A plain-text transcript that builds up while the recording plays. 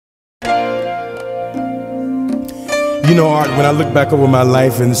You know, Art, when I look back over my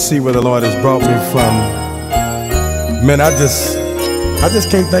life and see where the Lord has brought me from, man, I just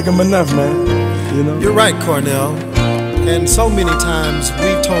can't thank Him enough, man. You know? You're right, Carnell. And so many times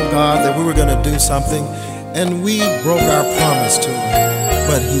we've told God that we were going to do something, and we broke our promise to Him,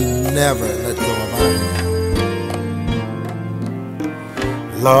 but He never let go of our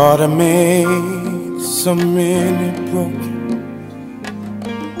hand. Lord, I made so many broken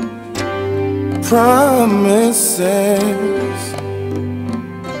promises,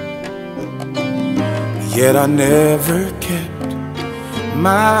 yet I never kept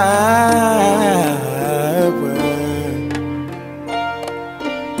my word.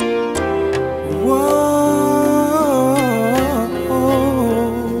 Whoa.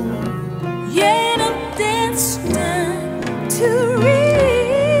 Yet I'm destined to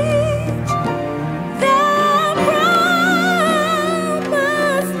reach the promised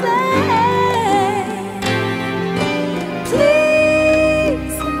land.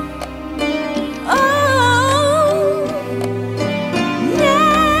 Please, oh,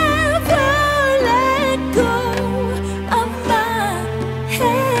 never let go of my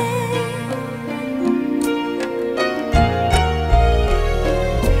hand.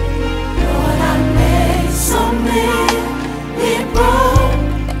 Lord, I made so many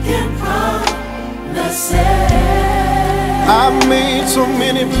broken promises. I made so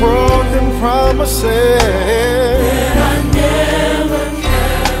many broken promises. I never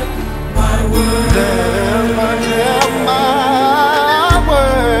kept my word. Never kept my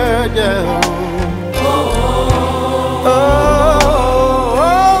word, yeah.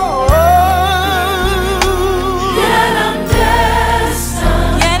 Yet I'm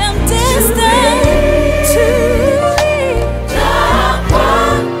destined to reach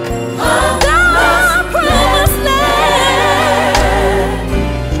the promised land.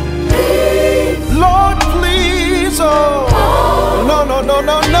 Lord, please, oh, no, no, no,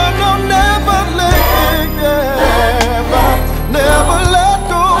 no, no, no, never let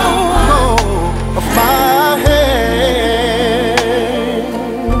go of my hand,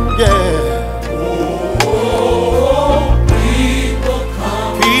 yeah.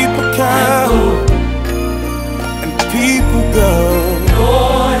 People come and people go.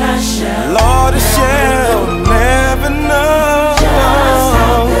 Lord, I shall never know just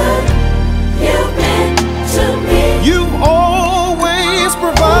how good you've been to me. You've always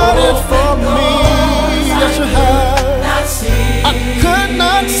provided for me. Yes, you have. Not see. I could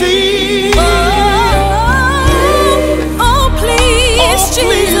not see. Oh, please, Oh,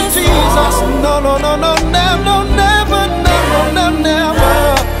 please, Jesus. No, no, no, no, never, no, never, never, never, never,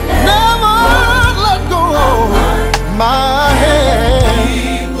 never let go of my hand.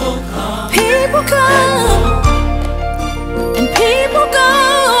 People come and people go.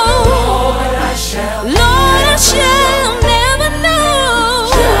 Lord, I shall never know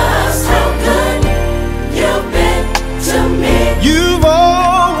just how good you've been to me. You've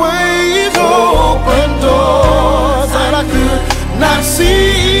always opened doors that I could not see.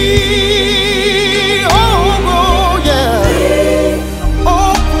 Oh, yeah.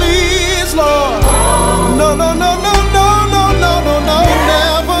 Oh, please, Lord. No, no, no, no, no, no, no, no, no,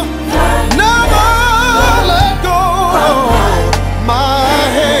 never, never let go of my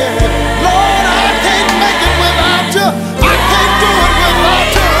hand. Lord, I can't make it without you. I can't do it without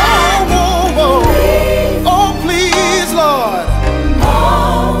you. Oh, oh, oh. Oh, please, Lord.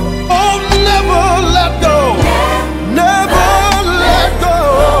 Oh, never let go. Never let go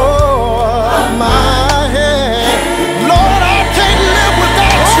of my hand. Lord, I can't live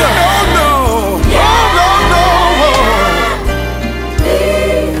without you. No, no.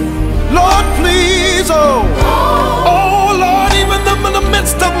 Lord, please, oh. Oh, Lord, even in the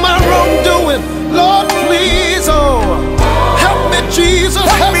midst of my wrongdoing, Lord, please, oh. Help me, Jesus.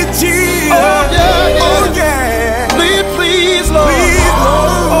 Help me, Jesus. Oh, yeah, yeah. Oh, yeah. Please, please, Lord. Please, Lord.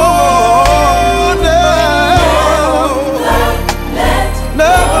 Oh,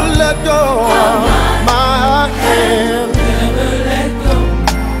 never let go of my hand.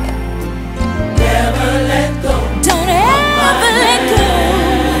 Don't ever let go.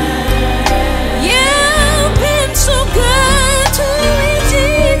 You've been so good to me,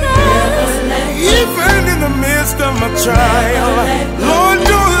 Jesus. Even in the midst of my trial, Lord,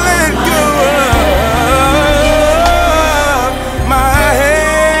 don't let go of my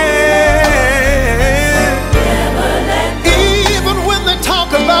hand. Even when they talk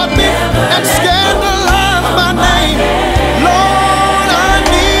about me and scare